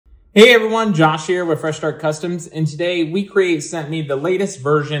Hey everyone, Josh here with Fresh Start Customs, and today WeCreat sent me the latest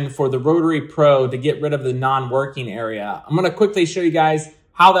version for the Rotary Pro to get rid of the non-working area. I'm going to quickly show you guys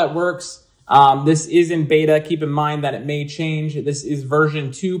how that works. This is in beta. Keep in mind that it may change. This is version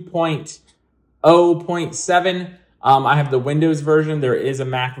 2.0.7. I have the Windows version. There is a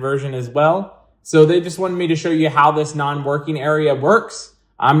Mac version as well. So they just wanted me to show you how this non-working area works.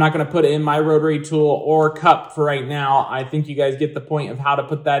 I'm not going to put it in my rotary tool or cup for right now. I think you guys get the point of how to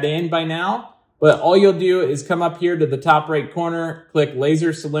put that in by now. But all you'll do is come up here to the top right corner, click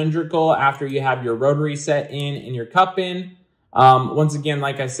laser cylindrical after you have your rotary set in and your cup in. Once again,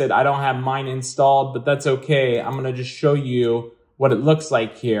 like I said, I don't have mine installed, but that's okay. I'm going to just show you what it looks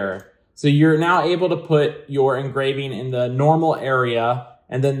like here. So you're now able to put your engraving in the normal area,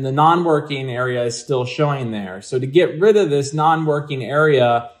 and then the non-working area is still showing there. So to get rid of this non-working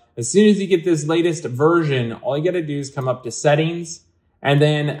area, as soon as you get this latest version, all you gotta do is come up to settings, and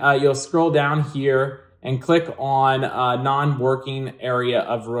then you'll scroll down here and click on non-working area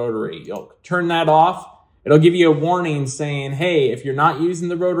of rotary. You'll turn that off. It'll give you a warning saying, hey, if you're not using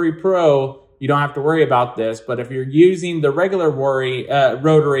the Rotary Pro, you don't have to worry about this. But if you're using the regular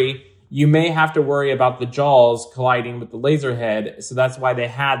rotary, you may have to worry about the jaws colliding with the laser head. So that's why they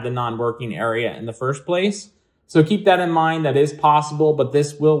had the non-working area in the first place. So keep that in mind. That is possible, but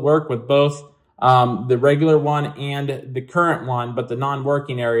this will work with both the regular one and the current one, but the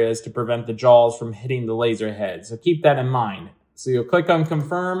non-working area is to prevent the jaws from hitting the laser head. So keep that in mind. So you'll click on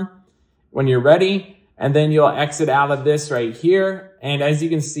confirm when you're ready, and then you'll exit out of this right here. And as you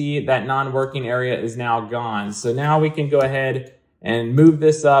can see, that non-working area is now gone. So now we can go ahead and move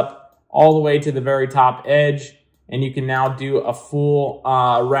this up all the way to the very top edge, and you can now do a full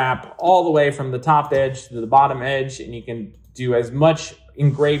wrap all the way from the top edge to the bottom edge, and you can do as much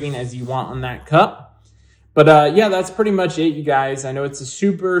engraving as you want on that cup. But yeah, that's pretty much it, you guys. I know it's a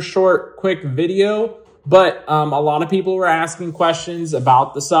super short, quick video, but a lot of people were asking questions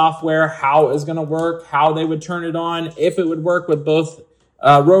about the software, how it was going to work, how they would turn it on, if it would work with both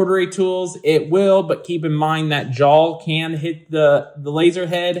rotary tools. It will, but keep in mind that jaw can hit the laser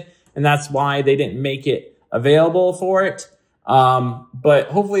head, and that's why they didn't make it available for it. But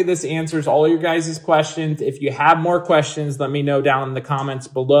hopefully this answers all your guys' questions. If you have more questions, let me know down in the comments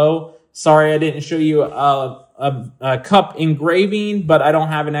below. Sorry I didn't show you a cup engraving, but I don't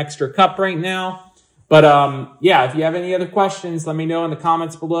have an extra cup right now. But yeah, if you have any other questions, let me know in the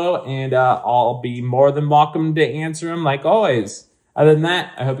comments below, and I'll be more than welcome to answer them like always. Other than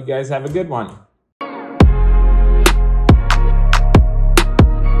that, I hope you guys have a good one.